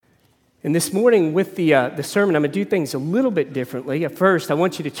And this morning with the sermon, I'm going to do things a little bit differently. At first, I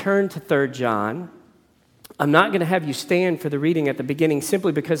want you to turn to 3 John. I'm not going to have you stand for the reading at the beginning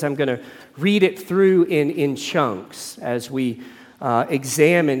simply because I'm going to read it through in chunks as we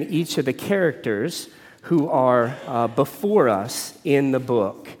examine each of the characters who are before us in the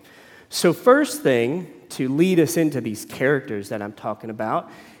book. So first thing to lead us into these characters that I'm talking about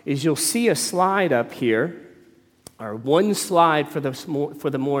is you'll see a slide up here, or one slide for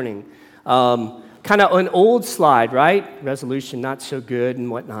the morning. Kind of an old slide, right? Resolution not so good and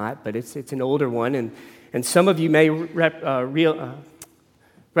whatnot, but it's an older one, and some of you may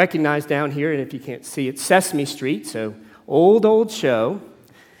recognize down here, and if you can't see it, Sesame Street, so old show.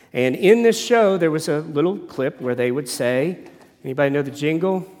 And in this show, there was a little clip where they would say, anybody know the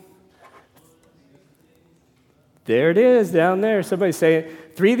jingle? There it is down there. Somebody say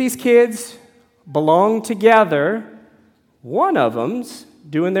it. 3 of these kids belong together. One of them's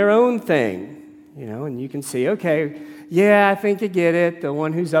doing their own thing, and you can see, okay, yeah, I think you get it. The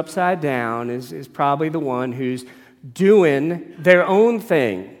one who's upside down is probably the one who's doing their own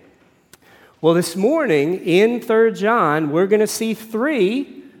thing. Well, this morning in 3 John, we're going to see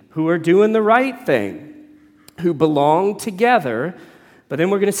 3 who are doing the right thing, who belong together, but then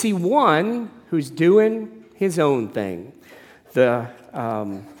we're going to see 1 who's doing his own thing, the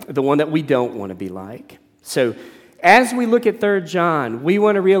one that we don't want to be like. So as we look at 3 John, we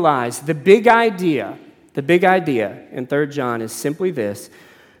want to realize the big idea in 3 John is simply this: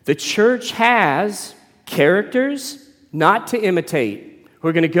 the church has characters not to imitate, who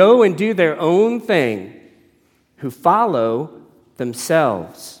are going to go and do their own thing, who follow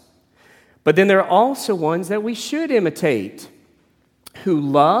themselves. But then there are also ones that we should imitate, who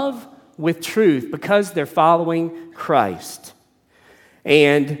love with truth because they're following Christ.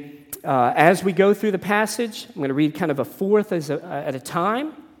 And as we go through the passage, I'm going to read kind of a fourth at a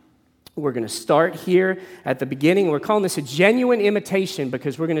time. We're going to start here at the beginning. We're calling this a genuine imitation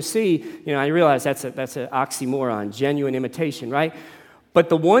because we're going to see, I realize that's an oxymoron, genuine imitation, right? But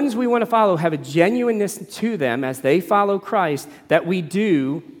the ones we want to follow have a genuineness to them as they follow Christ that we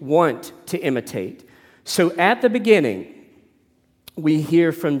do want to imitate. So at the beginning, we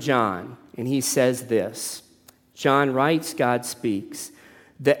hear from John, and he says this. John writes, God speaks.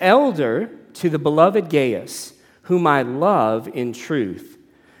 The elder to the beloved Gaius, whom I love in truth.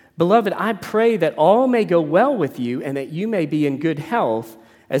 Beloved, I pray that all may go well with you and that you may be in good health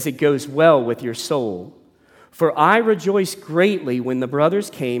as it goes well with your soul. For I rejoiced greatly when the brothers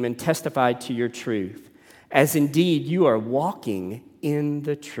came and testified to your truth, as indeed you are walking in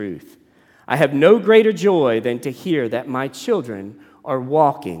the truth. I have no greater joy than to hear that my children are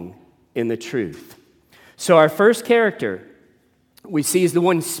walking in the truth. So our first character we see is the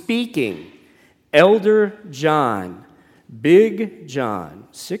one speaking, Elder John, Big John,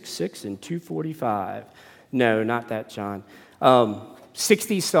 6'6" and 245. No, not that John.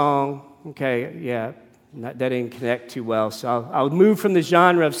 60s song, okay, yeah, that didn't connect too well. So I'll move from the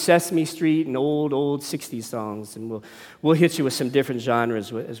genre of Sesame Street and old 60s songs, and we'll hit you with some different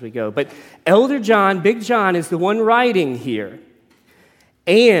genres as we go. But Elder John, Big John, is the one writing here.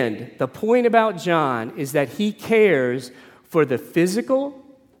 And the point about John is that he cares for the physical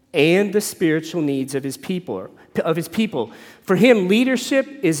and the spiritual needs of his people. For him, leadership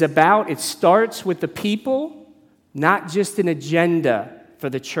it starts with the people, not just an agenda for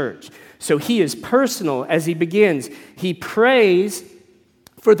the church. So he is personal as he begins. He prays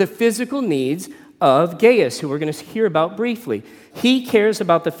for the physical needs of Gaius, who we're going to hear about briefly. He cares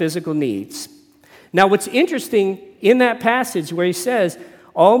about the physical needs. Now, what's interesting in that passage where he says,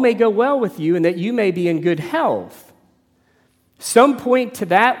 all may go well with you and that you may be in good health, some point to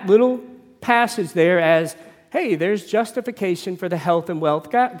that little passage there as, hey, there's justification for the health and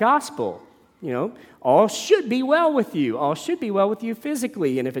wealth gospel. All should be well with you. All should be well with you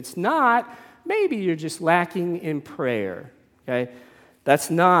physically. And if it's not, maybe you're just lacking in prayer. Okay?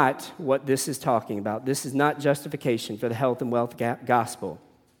 That's not what this is talking about. This is not justification for the health and wealth gospel.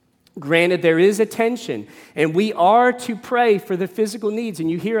 Granted, there is a tension, and we are to pray for the physical needs,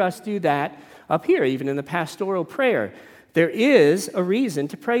 and you hear us do that up here, even in the pastoral prayer. There is a reason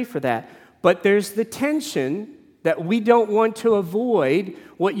to pray for that, but there's the tension that we don't want to avoid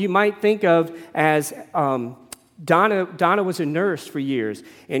what you might think of as Donna was a nurse for years,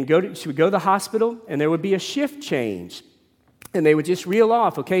 and she would go to the hospital, and there would be a shift change. And they would just reel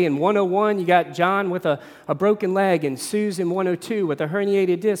off, okay, in 101, you got John with a broken leg, and Sue's in 102 with a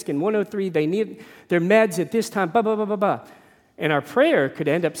herniated disc, and 103, they need their meds at this time, blah, blah, blah, blah, blah. And our prayer could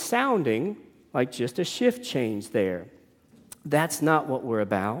end up sounding like just a shift change there. That's not what we're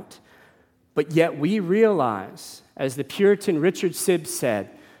about. But yet we realize, as the Puritan Richard Sibbes said,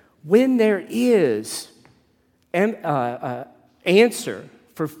 when there is an answer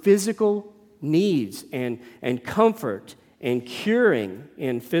for physical needs and comfort and curing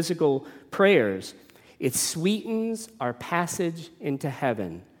in physical prayers, it sweetens our passage into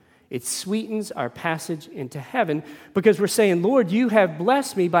heaven. It sweetens our passage into heaven because we're saying, Lord, you have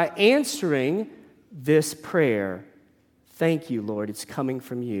blessed me by answering this prayer. Thank you, Lord, it's coming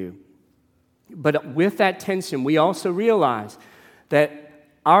from you. But with that tension, we also realize that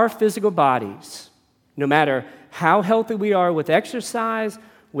our physical bodies, no matter how healthy we are with exercise,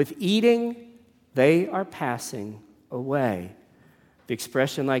 with eating, they are passing away. The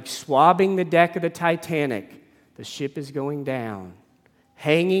expression like swabbing the deck of the Titanic, the ship is going down.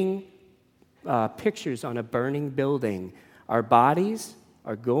 Hanging pictures on a burning building, our bodies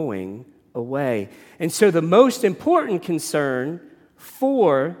are going away. And so the most important concern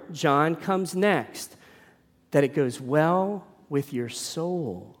for John comes next, that it goes well with your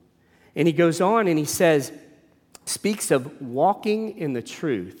soul. And he goes on and he says, speaks of walking in the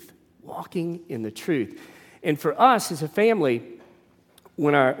truth, walking in the truth. And for us as a family,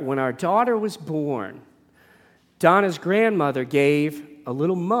 when our daughter was born, Donna's grandmother gave a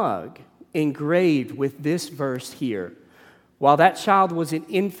little mug engraved with this verse here, while that child was an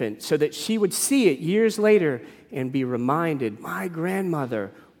infant, so that she would see it years later and be reminded, my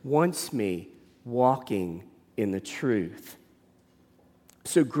grandmother wants me walking in the truth.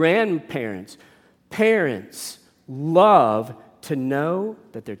 So grandparents, parents love to know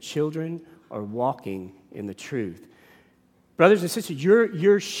that their children are walking in the truth. Brothers and sisters,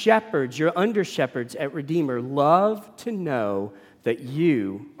 your shepherds, your under-shepherds at Redeemer love to know that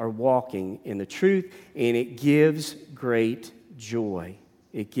you are walking in the truth, and it gives great joy.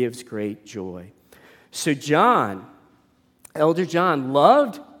 It gives great joy. So John, Elder John,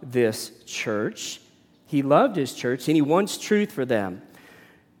 loved this church. He loved his church, and he wants truth for them.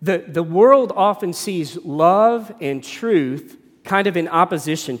 The world often sees love and truth kind of in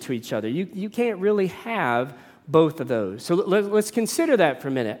opposition to each other. You can't really have both of those. So let's consider that for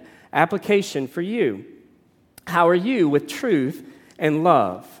a minute. Application for you. How are you with truth and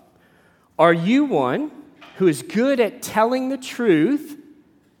love? Are you one who is good at telling the truth?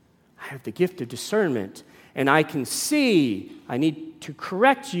 I have the gift of discernment, and I can see I need to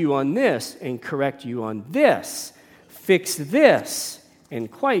correct you on this and correct you on this, fix this, and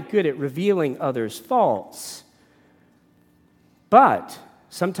quite good at revealing others' faults. But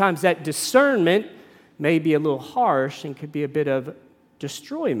sometimes that discernment may be a little harsh and could be a bit of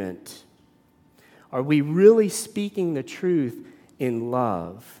destroyment. Are we really speaking the truth in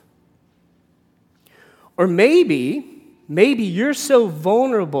love? Or maybe you're so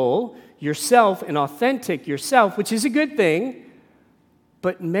vulnerable yourself and authentic yourself, which is a good thing,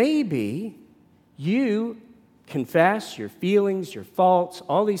 but maybe you confess your feelings, your faults,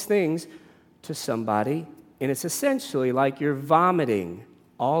 all these things to somebody, and it's essentially like you're vomiting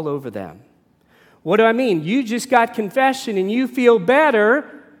all over them. What do I mean? You just got confession and you feel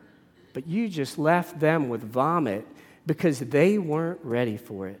better, but you just left them with vomit because they weren't ready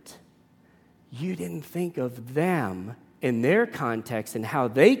for it. You didn't think of them in their context and how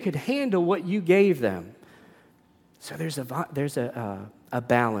they could handle what you gave them. So there's a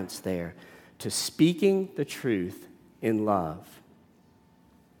balance there to speaking the truth in love.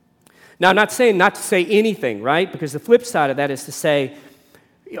 Now, I'm not saying not to say anything, right? Because the flip side of that is to say,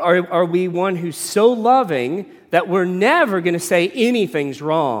 are we one who's so loving that we're never going to say anything's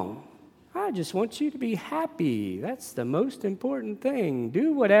wrong? I just want you to be happy. That's the most important thing.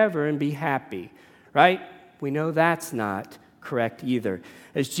 Do whatever and be happy, right? We know that's not correct either.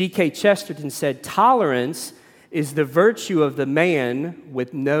 As G.K. Chesterton said, tolerance is the virtue of the man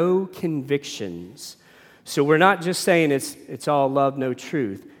with no convictions. So we're not just saying it's all love, no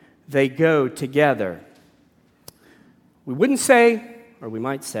truth. They go together. We wouldn't say, or we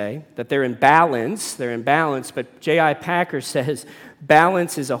might say, that they're in balance, but J.I. Packer says,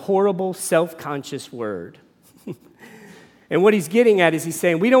 balance is a horrible, self-conscious word. And what he's getting at is he's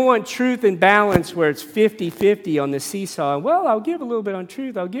saying, we don't want truth and balance where it's 50-50 on the seesaw. Well, I'll give a little bit on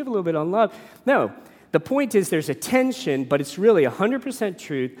truth, I'll give a little bit on love. No, the point is there's a tension, but it's really 100%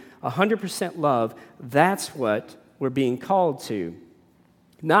 truth, 100% love. That's what we're being called to.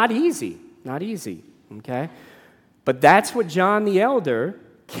 Not easy, okay? But that's what John the Elder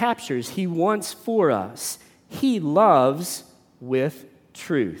captures. He wants for us. He loves with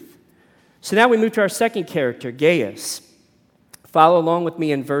truth. So now we move to our second character, Gaius. Follow along with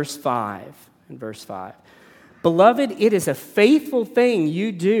me in verse 5. Beloved, it is a faithful thing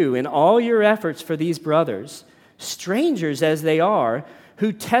you do in all your efforts for these brothers, strangers as they are,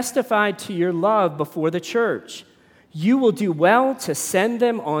 who testified to your love before the church. You will do well to send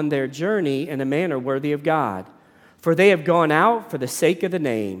them on their journey in a manner worthy of God, for they have gone out for the sake of the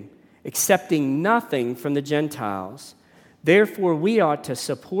name, accepting nothing from the Gentiles. Therefore, we ought to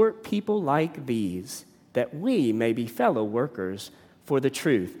support people like these, that we may be fellow workers for the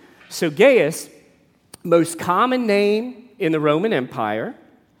truth. So Gaius, most common name in the Roman Empire,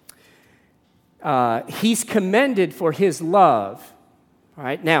 he's commended for his love. All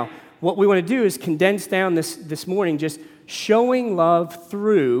right, now, what we want to do is condense down this morning just showing love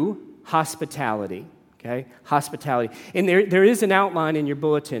through hospitality. Okay, hospitality. And there is an outline in your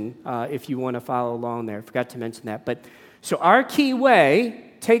bulletin if you want to follow along there. I forgot to mention that. But so our key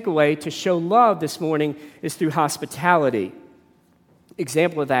takeaway to show love this morning is through hospitality.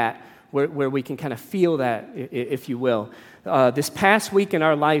 Example of that, where we can kind of feel that, if you will. This past week in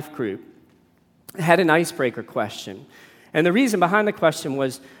our life group, I had an icebreaker question. And the reason behind the question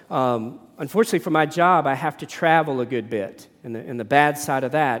was, unfortunately for my job, I have to travel a good bit. And the bad side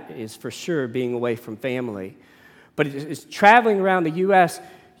of that is for sure being away from family. But it's traveling around the U.S.,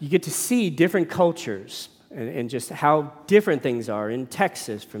 you get to see different cultures and just how different things are in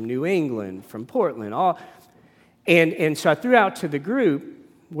Texas, from New England, from Portland, all. And so I threw out to the group,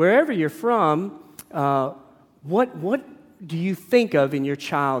 wherever you're from, what do you think of in your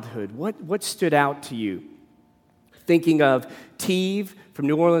childhood? What stood out to you? Thinking of Teve from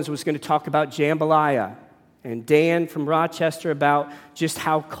New Orleans was going to talk about jambalaya, and Dan from Rochester about just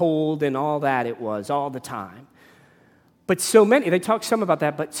how cold and all that it was all the time. But so many, they talk some about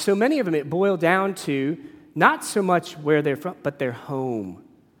that, but so many of them it boiled down to not so much where they're from, but their home.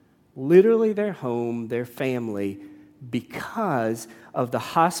 Literally their home, their family, because of the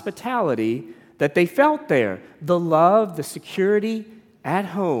hospitality that they felt there. The love, the security at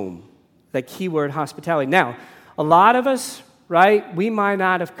home. That key word, hospitality. Now, a lot of us, right, we might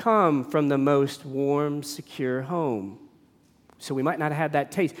not have come from the most warm, secure home. So we might not have had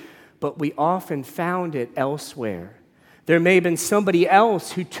that taste, but we often found it elsewhere. There may have been somebody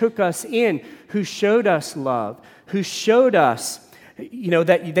else who took us in, who showed us love, who showed us,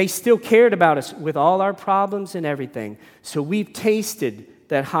 that they still cared about us with all our problems and everything. So we've tasted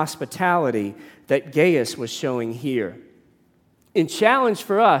that hospitality that Gaius was showing here. And challenge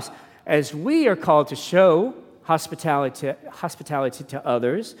for us, as we are called to show hospitality to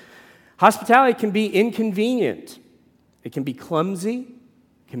others, hospitality can be inconvenient. It can be clumsy.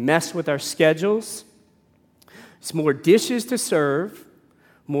 It can mess with our schedules. It's more dishes to serve,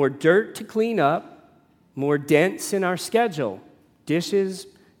 more dirt to clean up, more dents in our schedule. Dishes,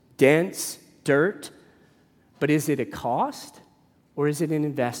 dents, dirt. But is it a cost or is it an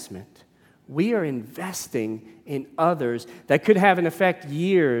investment? We are investing in others that could have an effect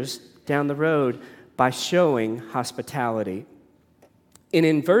years down the road by showing hospitality. And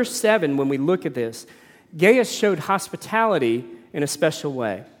in verse 7, when we look at this, Gaius showed hospitality in a special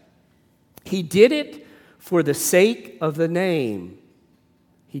way. He did it for the sake of the name.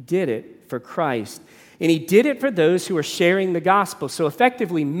 He did it for Christ. And he did it for those who were sharing the gospel. So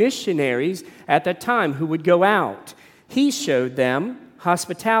effectively, missionaries at that time who would go out. He showed them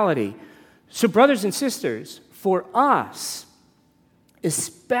hospitality. So brothers and sisters, for us,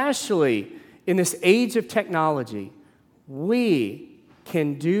 especially in this age of technology, we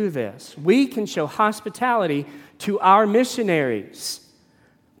can do this. We can show hospitality to our missionaries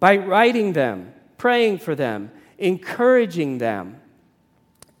by writing them, praying for them, encouraging them.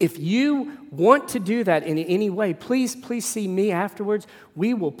 If you want to do that in any way, please see me afterwards.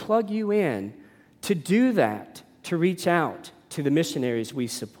 We will plug you in to do that, to reach out to the missionaries we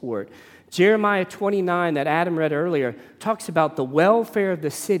support. Jeremiah 29 that Adam read earlier talks about the welfare of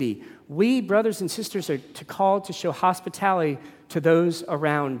the city. We, brothers and sisters, are called to show hospitality to those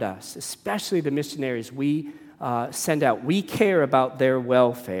around us, especially the missionaries we send out. We care about their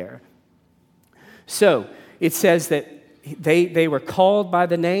welfare. So it says that they were called by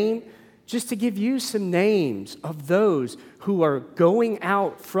the name. Just to give you some names of those who are going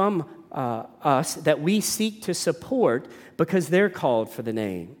out from us that we seek to support because they're called for the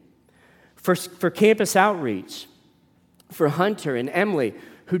name. For campus outreach, for Hunter and Emily,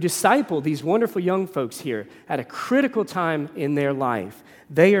 who disciple these wonderful young folks here at a critical time in their life.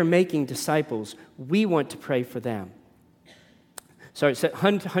 They are making disciples. We want to pray for them. Sorry, so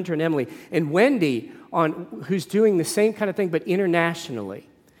Hunter and Emily. And Wendy, who's doing the same kind of thing, but internationally.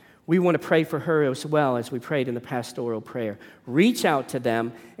 We want to pray for her as well as we prayed in the pastoral prayer. Reach out to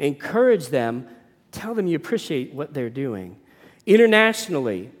them, encourage them, tell them you appreciate what they're doing.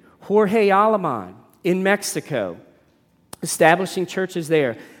 Internationally, Jorge Alaman in Mexico, establishing churches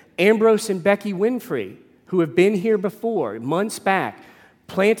there. Ambrose and Becky Winfrey, who have been here before, months back,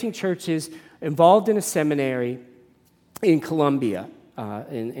 planting churches, involved in a seminary, in Colombia,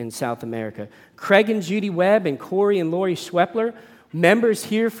 in South America. Craig and Judy Webb and Corey and Lori Schwepler, members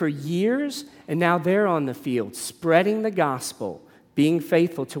here for years, and now they're on the field spreading the gospel, being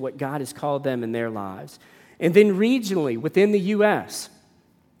faithful to what God has called them in their lives. And then regionally, within the U.S.,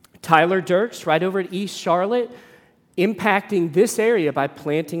 Tyler Dirks, right over at East Charlotte, impacting this area by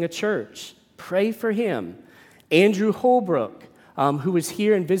planting a church. Pray for him. Andrew Holbrook, who was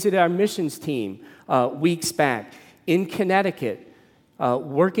here and visited our missions team weeks back in Connecticut,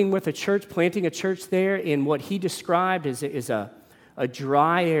 working with a church, planting a church there in what he described as a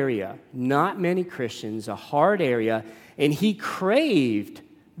dry area, not many Christians, a hard area, and he craved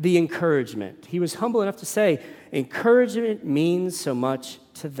the encouragement. He was humble enough to say, encouragement means so much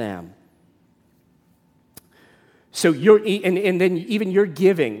to them. So and then even your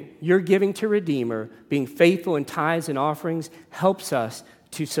giving to Redeemer, being faithful in tithes and offerings, helps us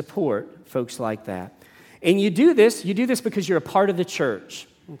to support folks like that. And you do this because you're a part of the church,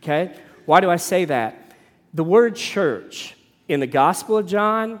 okay? Why do I say that? The word church in the Gospel of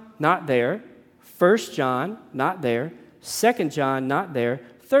John, not there. 1 John, not there. 2 John, not there.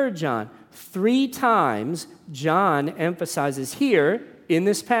 3 John, 3 times John emphasizes here in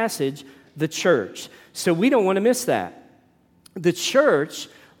this passage the church. So we don't want to miss that. The church,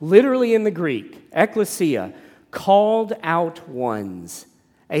 literally in the Greek, ecclesia, called out ones,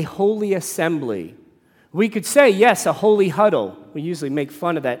 a holy assembly. We could say, yes, a holy huddle. We usually make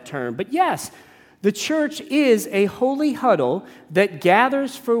fun of that term. But yes, the church is a holy huddle that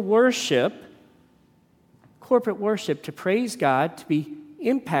gathers for worship, corporate worship, to praise God, to be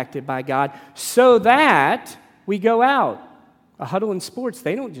impacted by God, so that we go out. A huddle in sports,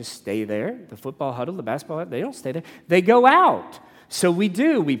 they don't just stay there. The football huddle, the basketball huddle, they don't stay there. They go out. So we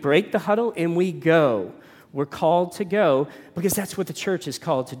do. We break the huddle and we go. We're called to go because that's what the church is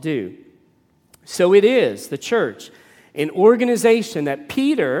called to do. So it is, the church, an organization that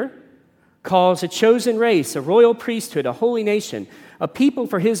Peter calls a chosen race, a royal priesthood, a holy nation, a people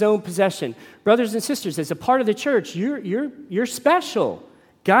for his own possession. Brothers and sisters, as a part of the church, you're special.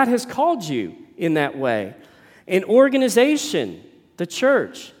 God has called you in that way. An organization, the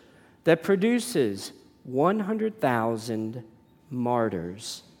church, that produces 100,000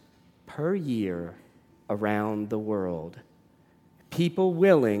 martyrs per year around the world. People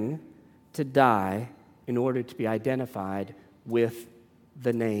willing to die in order to be identified with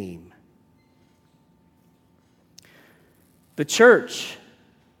the name. The church,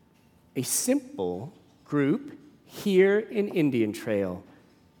 a simple group here in Indian Trail,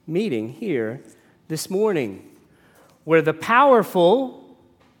 meeting here this morning, where the powerful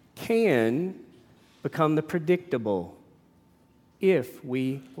can become the predictable if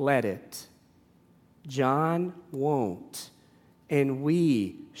we let it. John won't, and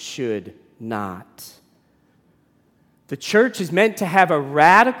we should not. The church is meant to have a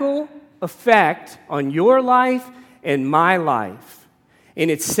radical effect on your life and my life. And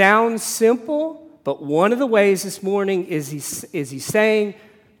it sounds simple, but one of the ways this morning is he's saying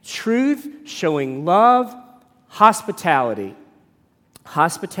truth, showing love, hospitality.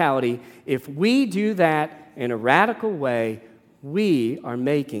 Hospitality, if we do that in a radical way, we are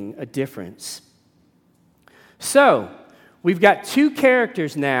making a difference. So, we've got 2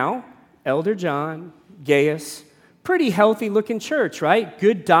 characters now, Elder John, Gaius, pretty healthy looking church, right?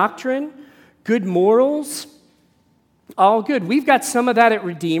 Good doctrine, good morals, all good. We've got some of that at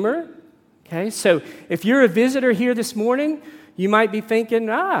Redeemer, okay? So, if you're a visitor here this morning, you might be thinking,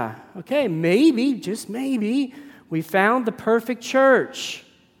 okay, maybe, just maybe, we found the perfect church.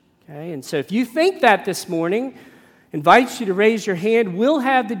 Okay, and so if you think that this morning, invites you to raise your hand. We'll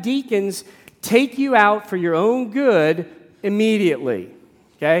have the deacons take you out for your own good immediately.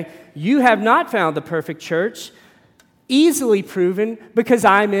 Okay? You have not found the perfect church, easily proven because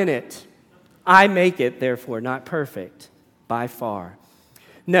I'm in it. I make it, therefore, not perfect, by far.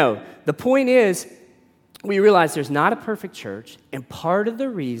 No, the point is, we realize there's not a perfect church, and part of the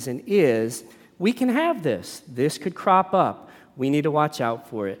reason is we can have this. This could crop up. We need to watch out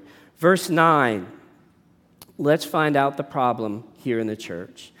for it. Verse 9, let's find out the problem here in the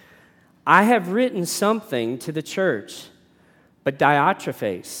church. I have written something to the church, but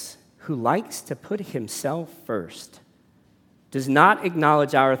Diotrephes, who likes to put himself first, does not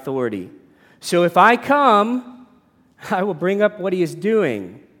acknowledge our authority. So if I come, I will bring up what he is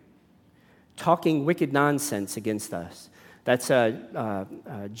doing, talking wicked nonsense against us. That's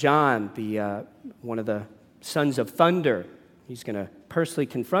John, one of the sons of thunder. He's going to personally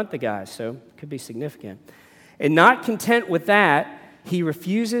confront the guy, so it could be significant. And not content with that, he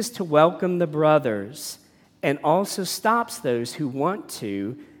refuses to welcome the brothers and also stops those who want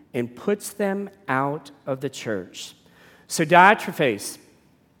to and puts them out of the church. So Diotrephes,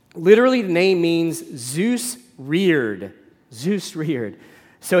 literally the name means Zeus reared. Zeus reared.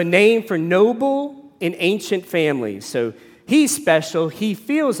 So a name for noble in ancient families. So he's special. He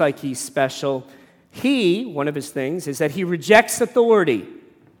feels like he's special. One of his things is that he rejects authority.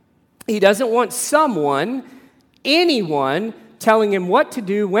 He doesn't want anyone, telling him what to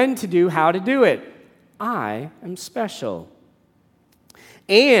do, when to do, how to do it. I am special.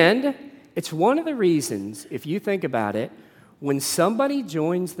 And it's one of the reasons, if you think about it, when somebody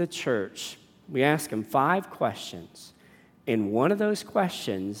joins the church, we ask them 5 questions. And one of those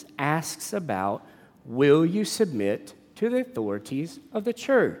questions asks about, will you submit to the authorities of the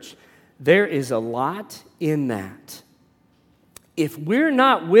church? There is a lot in that. If we're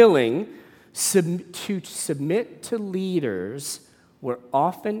not willing to submit to leaders, we're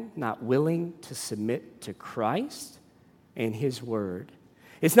often not willing to submit to Christ and His Word.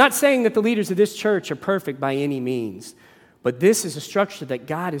 It's not saying that the leaders of this church are perfect by any means, but this is a structure that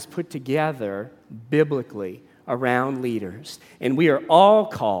God has put together biblically around leaders. And we are all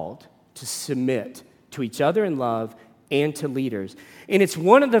called to submit to each other in love and to leaders. And it's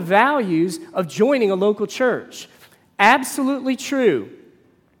one of the values of joining a local church. Absolutely true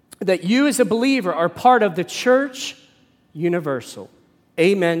that you as a believer are part of the church universal.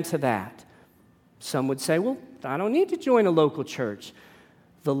 Amen to that. Some would say, well, I don't need to join a local church.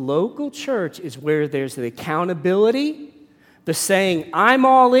 The local church is where there's the accountability, the saying, I'm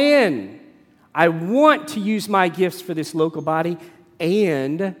all in. I want to use my gifts for this local body,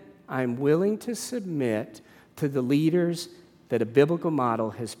 and I'm willing to submit to the leaders that a biblical model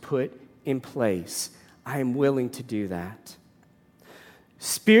has put in place. I am willing to do that.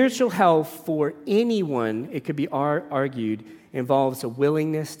 Spiritual health for anyone, it could be argued, involves a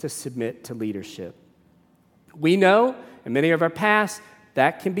willingness to submit to leadership. We know, in many of our past,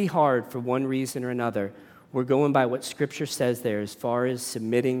 that can be hard for one reason or another. We're going by what Scripture says there as far as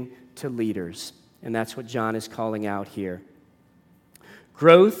submitting to leaders, and that's what John is calling out here.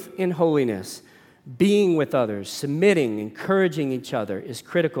 Growth in holiness, being with others, submitting, encouraging each other is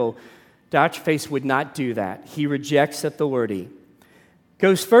critical. Diotrephes would not do that. He rejects authority.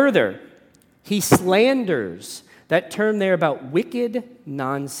 Goes further. He slanders. That term there about wicked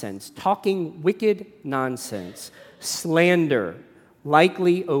nonsense, talking wicked nonsense. Slander,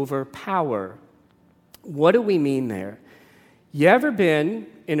 likely over power. What do we mean there? You ever been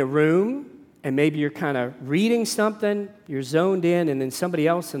in a room and maybe you're kind of reading something, you're zoned in, and then somebody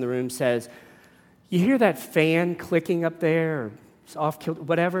else in the room says, you hear that fan clicking up there, or it's off-kilter,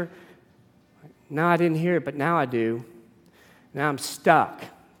 whatever? No, I didn't hear it, but now I do. Now I'm stuck.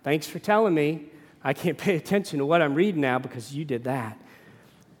 Thanks for telling me. I can't pay attention to what I'm reading now because you did that.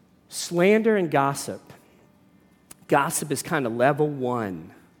 Slander and gossip. Gossip is kind of level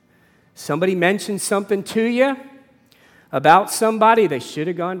 1. Somebody mentions something to you about somebody, they should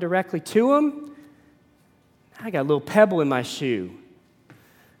have gone directly to them. I got a little pebble in my shoe.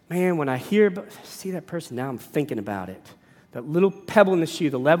 Man, when I see that person, now I'm thinking about it. That little pebble in the shoe,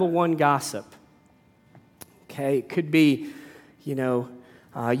 the level 1 gossip. Okay, it could be,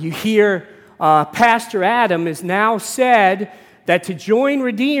 you hear Pastor Adam has now said that to join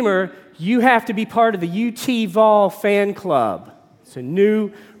Redeemer, you have to be part of the UT Vol fan club. It's a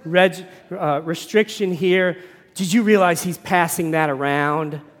new restriction here. Did you realize he's passing that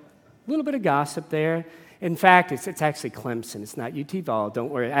around? A little bit of gossip there. In fact, it's actually Clemson. It's not UT Vol. Don't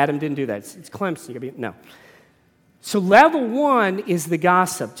worry. Adam didn't do that. It's Clemson. No. So level 1 is the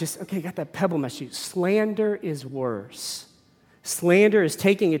gossip. Got that pebble in my shoe. Slander is worse. Slander is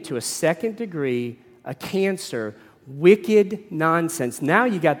taking it to a second degree, a cancer, wicked nonsense. Now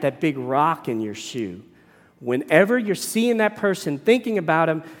you got that big rock in your shoe. Whenever you're seeing that person, thinking about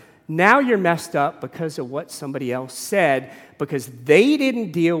them, now you're messed up because of what somebody else said, because they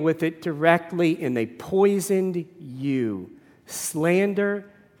didn't deal with it directly and they poisoned you. Slander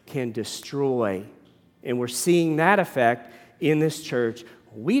can destroy. And we're seeing that effect in this church.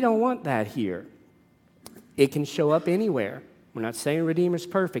 We don't want that here. It can show up anywhere. We're not saying Redeemer's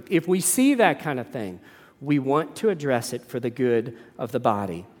perfect. If we see that kind of thing, we want to address it for the good of the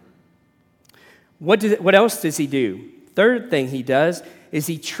body. What else does he do? Third thing he does is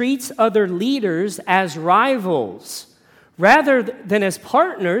he treats other leaders as rivals. Rather than as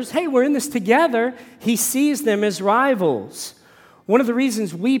partners, hey, we're in this together, he sees them as rivals. One of the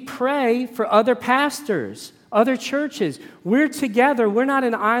reasons we pray for other pastors, other churches, we're together, we're not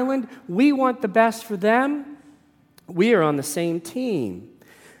an island, we want the best for them. We are on the same team.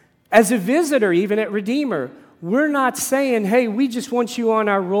 As a visitor, even at Redeemer, we're not saying, hey, we just want you on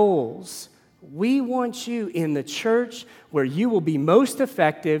our rolls. We want you in the church where you will be most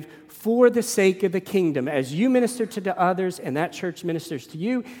effective for the sake of the kingdom. As you minister to the others and that church ministers to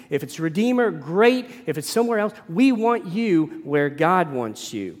you, if it's Redeemer, great. If it's somewhere else, we want you where God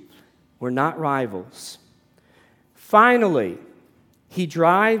wants you. We're not rivals. Finally, he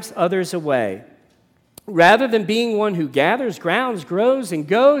drives others away. Rather than being one who gathers, grounds, grows, and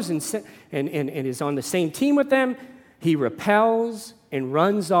goes and is on the same team with them, he repels and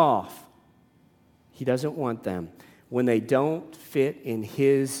runs off. He doesn't want them when they don't fit in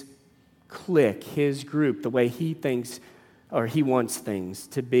his clique, his group, the way he thinks or he wants things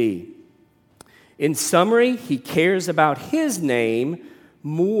to be. In summary, he cares about his name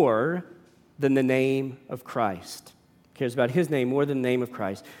more than the name of Christ. Cares about his name more than the name of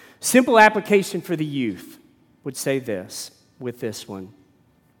Christ. Simple application for the youth would say this with this one.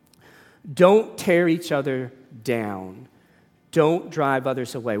 Don't tear each other down. Don't drive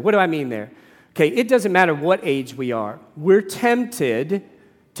others away. What do I mean there? Okay, it doesn't matter what age we are. We're tempted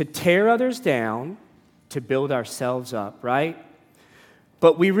to tear others down to build ourselves up, right?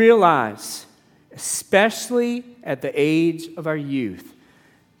 But we realize, especially at the age of our youth,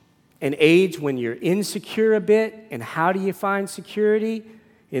 an age when you're insecure a bit, and how do you find security?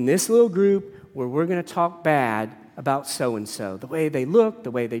 In this little group where we're going to talk bad about so-and-so, the way they look,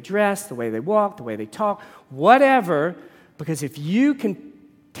 the way they dress, the way they walk, the way they talk, whatever, because if you can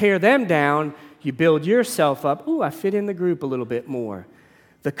tear them down, you build yourself up. Ooh, I fit in the group a little bit more.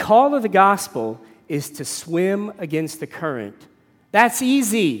 The call of the gospel is to swim against the current. That's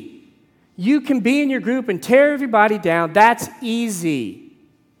easy. You can be in your group and tear everybody down. That's easy.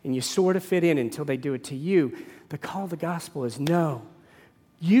 And you sort of fit in until they do it to you. The call of the gospel is no.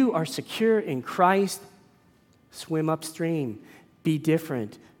 You are secure in Christ. Swim upstream. Be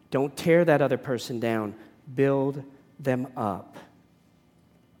different. Don't tear that other person down. Build them up.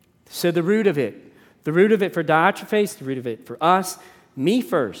 So the root of it for Diotrephes, the root of it for us, me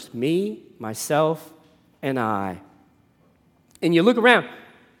first, me, myself, and I. And you look around,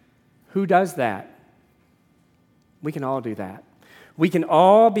 who does that? We can all do that. We can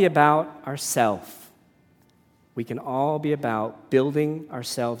all be about ourselves. We can all be about building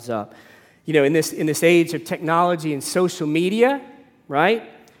ourselves up. You know, in this age of technology and social media, right?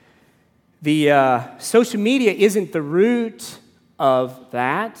 The social media isn't the root of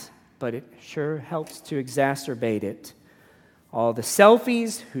that, but it sure helps to exacerbate it. All the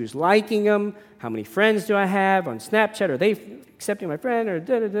selfies, who's liking them, how many friends do I have on Snapchat, are they accepting my friend, or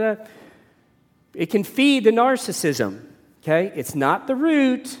da-da-da. It can feed the narcissism, okay? It's not the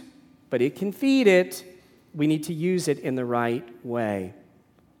root, but it can feed it. We need to use it in the right way.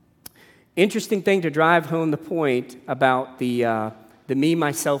 Interesting thing to drive home the point about the me,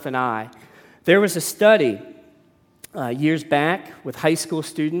 myself, and I. There was a study years back with high school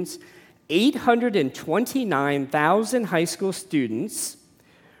students. 829,000 high school students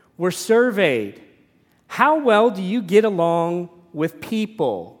were surveyed. How well do you get along with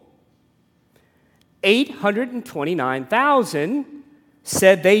people? 829,000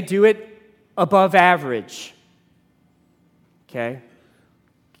 said they do it above average. Okay?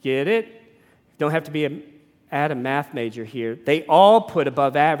 Get it? Don't have to be a math major here. They all put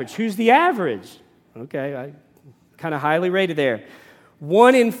above average. Who's the average? Okay, I kind of highly rated there.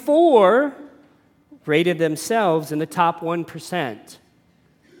 1 in 4 rated themselves in the top 1%.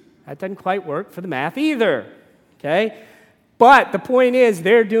 That doesn't quite work for the math either, okay? But the point is,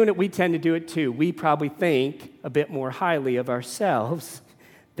 they're doing it, we tend to do it too. We probably think a bit more highly of ourselves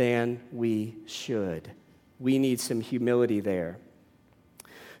than we should. We need some humility there.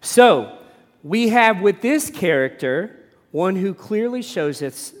 So, we have with this character one who clearly shows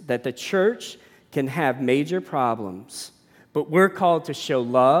us that the church can have major problems, but we're called to show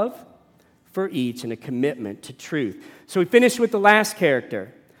love for each and a commitment to truth. So we finish with the last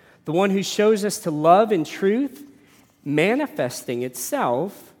character, the one who shows us to love in truth, manifesting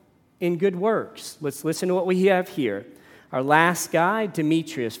itself in good works. Let's listen to what we have here. Our last guy,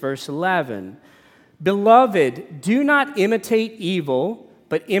 Demetrius, verse 11. Beloved, do not imitate evil,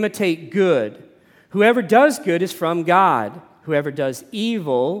 but imitate good. Whoever does good is from God. Whoever does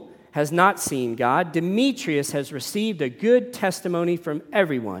evil has not seen God. Demetrius has received a good testimony from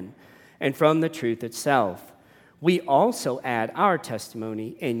everyone and from the truth itself. We also add our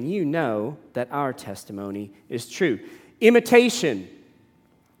testimony, and you know that our testimony is true. Imitation.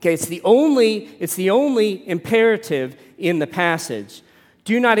 Okay, it's the only imperative in the passage.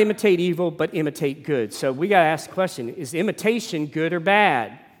 Do not imitate evil, but imitate good. So we got to ask the question, is imitation good or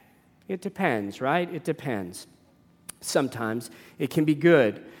bad? It depends, right? It depends. Sometimes it can be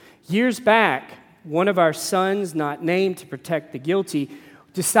good. Years back, one of our sons, not named to protect the guilty,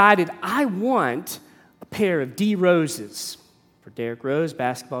 decided, I want a pair of D Roses for Derrick Rose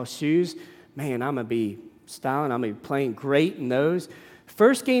basketball shoes. Man, I'm going to be styling. I'm going to be playing great in those.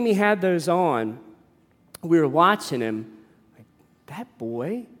 First game he had those on, we were watching him. Like, that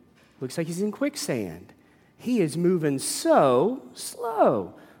boy looks like he's in quicksand. He is moving so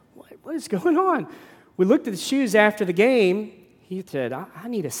slow. What is going on? We looked at the shoes after the game. He said, I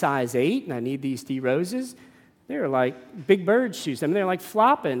need a size 8, and I need these D Roses. They're like big bird shoes. I mean, they're like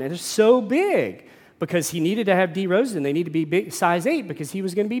flopping, and they're so big because he needed to have D Roses, and they need to be big, size 8 because he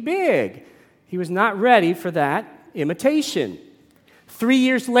was going to be big. He was not ready for that imitation. 3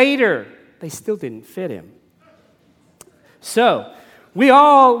 years later, they still didn't fit him. So we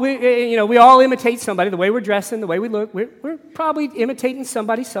all imitate somebody. The way we're dressing, the way we look, we're probably imitating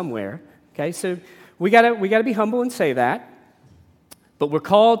somebody somewhere. Okay, so we gotta be humble and say that. But we're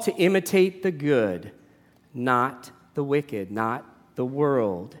called to imitate the good, not the wicked, not the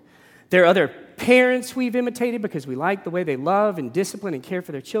world. There are other parents we've imitated because we like the way they love and discipline and care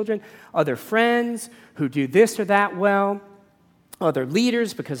for their children. Other friends who do this or that well. Other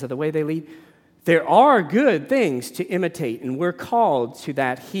leaders because of the way they lead. There are good things to imitate, and we're called to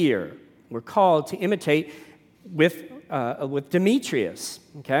that here. We're called to imitate with Demetrius,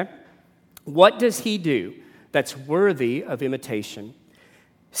 okay? What does he do that's worthy of imitation?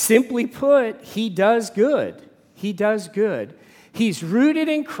 Simply put, he does good. He does good. He's rooted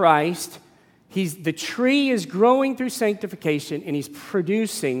in Christ. The tree is growing through sanctification, and he's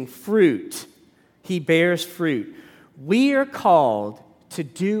producing fruit. He bears fruit. We are called to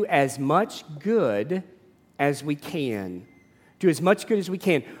do as much good as we can. Do as much good as we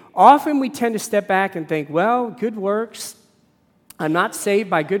can. Often we tend to step back and think, well, good works. I'm not saved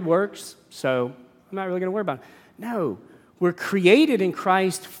by good works, so I'm not really going to worry about it. No, we're created in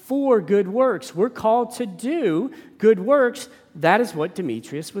Christ for good works. We're called to do good works. That is what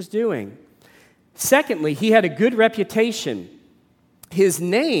Demetrius was doing. Secondly, he had a good reputation. His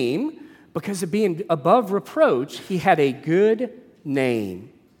name, because of being above reproach, he had a good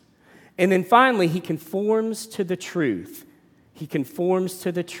name. And then finally, he conforms to the truth. He conforms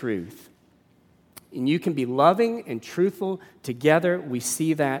to the truth. And you can be loving and truthful together. We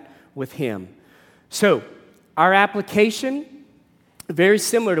see that with him. So, our application, very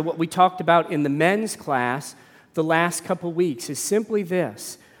similar to what we talked about in the men's class the last couple weeks, is simply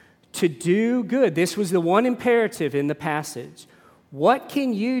this: to do good. This was the one imperative in the passage. What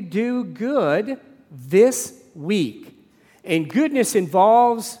can you do good this week? And goodness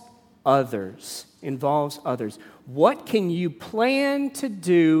involves others. What can you plan to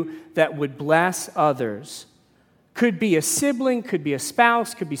do that would bless others? Could be a sibling, could be a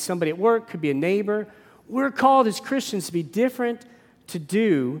spouse, could be somebody at work, could be a neighbor. We're called as Christians to be different, to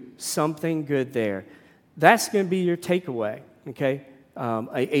do something good there. That's going to be your takeaway, okay?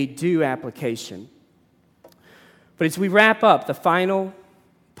 A do application. But as we wrap up, the final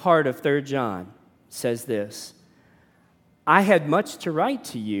part of 3 John says this: I had much to write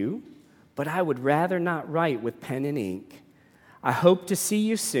to you, but I would rather not write with pen and ink. I hope to see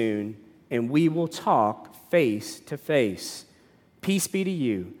you soon, and we will talk face to face. Peace be to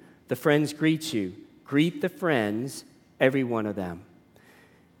you. The friends greet you. Greet the friends, every one of them.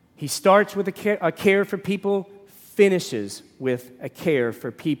 He starts with a care for people, finishes with a care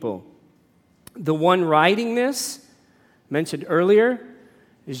for people. The one writing this, mentioned earlier,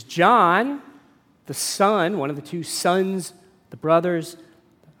 is John, the son, one of the two sons, the brothers,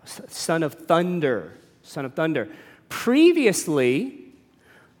 son of thunder. Previously,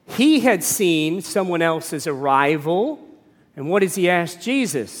 he had seen someone else's arrival, and what does he ask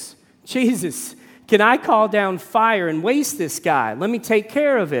Jesus? Jesus, can I call down fire and waste this guy? Let me take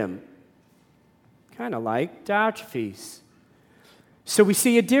care of him. Kind of like Diotrephes. So we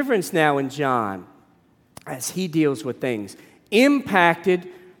see a difference now in John as he deals with things, impacted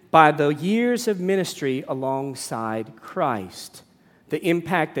by the years of ministry alongside Christ. The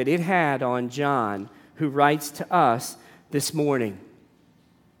impact that it had on John, who writes to us this morning.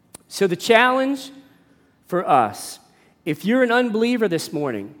 So the challenge for us, if you're an unbeliever this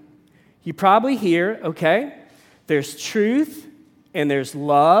morning, you probably hear, okay, there's truth and there's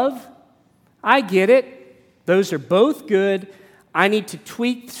love. I get it. Those are both good. I need to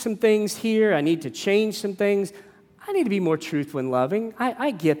tweak some things here. I need to change some things. I need to be more truthful and loving. I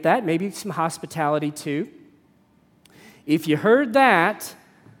get that. Maybe some hospitality too. If you heard that,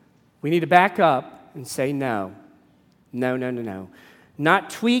 we need to back up and say no. No. Not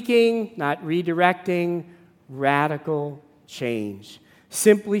tweaking, not redirecting, radical change.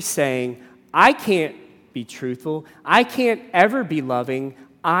 Simply saying, I can't be truthful. I can't ever be loving.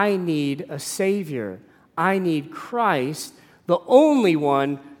 I need a Savior. I need Christ the only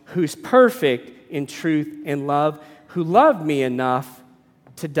one who's perfect in truth and love, who loved me enough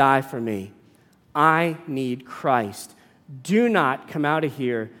to die for me. I need Christ. Do not come out of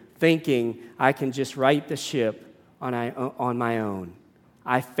here thinking I can just right the ship on my own.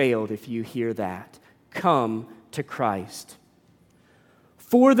 I failed if you hear that. Come to Christ.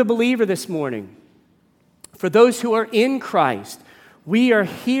 For the believer this morning, for those who are in Christ, we are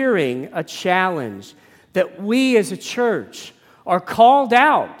hearing a challenge that we as a church are called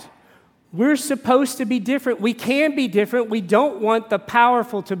out. We're supposed to be different. We can be different. We don't want the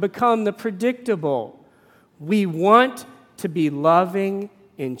powerful to become the predictable. We want to be loving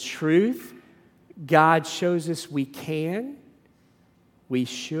in truth. God shows us we can. We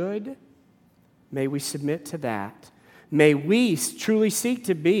should. May we submit to that. May we truly seek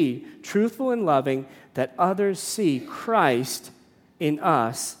to be truthful and loving, that others see Christ in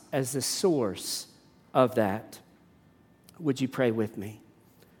us as the source of that. Would you pray with me?